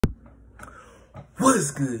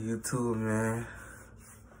What's good, YouTube, man?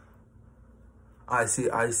 I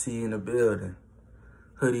see in the building.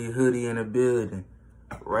 Hoodie in the building.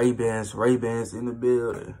 Ray-Bans in the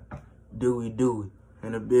building. Dewey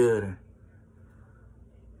in the building.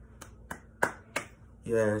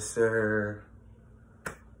 Yes, sir.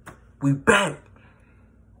 We back.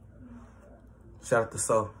 Shout out to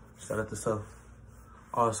So.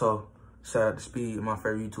 Also, shout out to Speed, my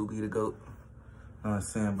favorite YouTube, he the GOAT. You know what I'm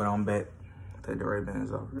saying? But I'm back. Take the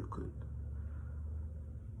Ray-Bans off real quick.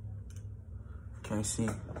 Can't see.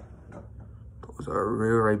 Those are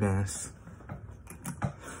real Ray-Bans.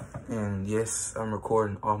 And yes, I'm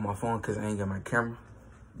recording off my phone because I ain't got my camera.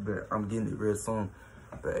 But I'm getting it real soon.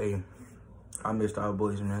 But hey, I missed all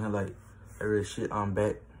boys, man. Like, that real shit, I'm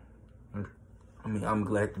back. I mean, I'm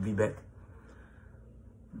glad to be back.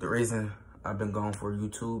 The reason I've been gone for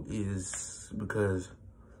YouTube is because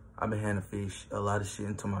I've been having to fit a lot of shit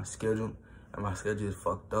into my schedule. And my schedule is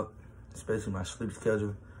fucked up, especially my sleep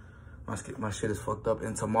schedule. My shit is fucked up.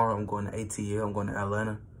 And tomorrow I'm going to ATL. I'm going to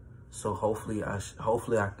Atlanta. So hopefully I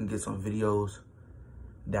can get some videos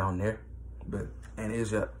down there. But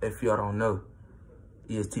if y'all don't know,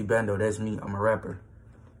 EST Bando, that's me. I'm a rapper.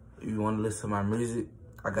 If you want to listen to my music,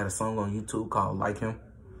 I got a song on YouTube called Like Him.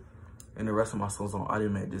 And the rest of my songs on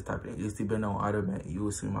Audiomack. Just type in EST Bando on Audiomack. You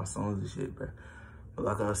will see my songs and shit, bro. But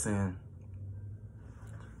like I was saying,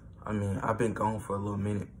 I mean, I've been gone for a little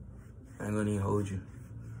minute. I ain't gonna even hold you.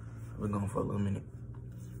 I've been gone for a little minute.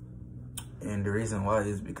 And the reason why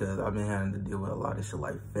is because I've been having to deal with a lot of shit,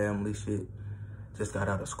 like family shit. Just got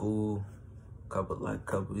out of school a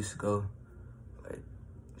couple weeks ago. Like,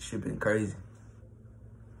 shit been crazy.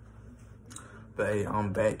 But hey,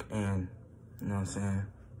 I'm back, and you know what I'm saying?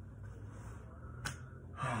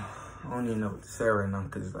 I don't even know what to say right now,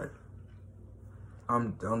 cause like,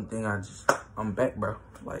 I'm back, bro.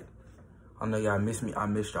 Like, I know y'all miss me. I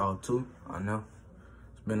missed y'all too. I know.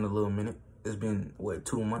 It's been a little minute. It's been, what,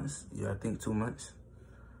 2 months? Yeah, I think 2 months.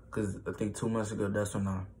 Cause I think 2 months ago, that's when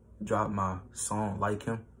I dropped my song, Like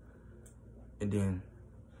Him. And then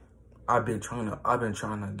I've been trying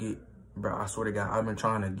to get, bro, I swear to God, I've been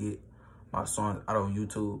trying to get my song out on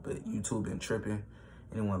YouTube, but YouTube been tripping.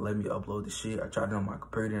 It didn't want to let me upload the shit. I tried it on my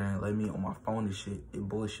computer and let me on my phone and shit. It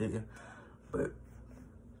bullshitting. But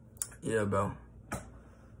yeah, bro.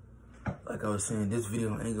 Like I was saying, this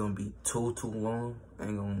video ain't gonna be too long. I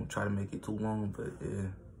ain't gonna try to make it too long, but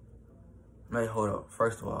yeah. Hold up.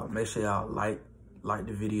 First of all, make sure y'all like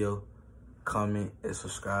the video, comment, and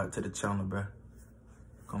subscribe to the channel, bro.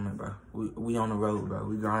 Comment, bro. We on the road, bro.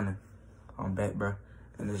 We grinding. I'm back, bro.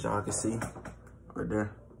 And as y'all can see, right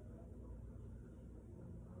there.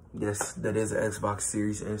 Yes, that is an Xbox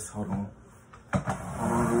Series S. Hold on.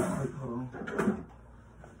 Hold on real quick. Hold on.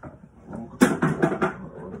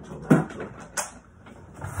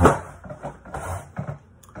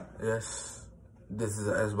 Yes, this is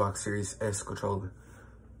an Xbox Series S controller.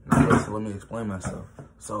 Now, listen, let me explain myself.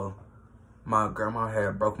 So, my grandma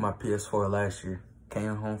had broke my PS4 last year.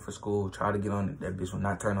 Came home from school, tried to get on it. That bitch would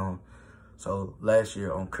not turn on. So, last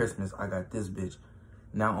year on Christmas, I got this bitch.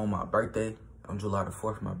 Now, on my birthday, on July the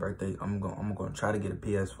 4th, my birthday, I'm gonna try to get a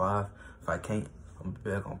PS5. If I can't, I'm gonna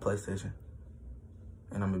be back on PlayStation.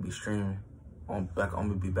 And I'm gonna be streaming. I'm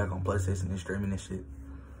gonna be back on PlayStation and streaming this shit.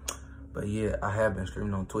 But yeah, I have been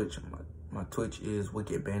streaming on Twitch. My Twitch is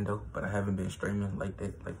Wicked Bando, but I haven't been streaming like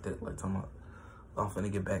talking about. I'm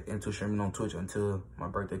finna get back into streaming on Twitch until my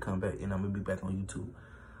birthday come back, and I'm gonna be back on YouTube.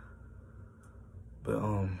 But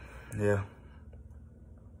yeah,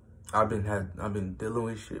 I've been dealing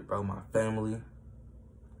with shit, bro. My family,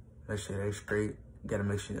 that shit ain't straight. Gotta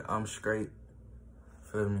make sure I'm straight.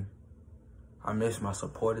 Feel me? I miss my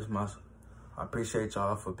supporters. I appreciate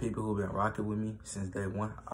y'all for people who been rocking with me since day one.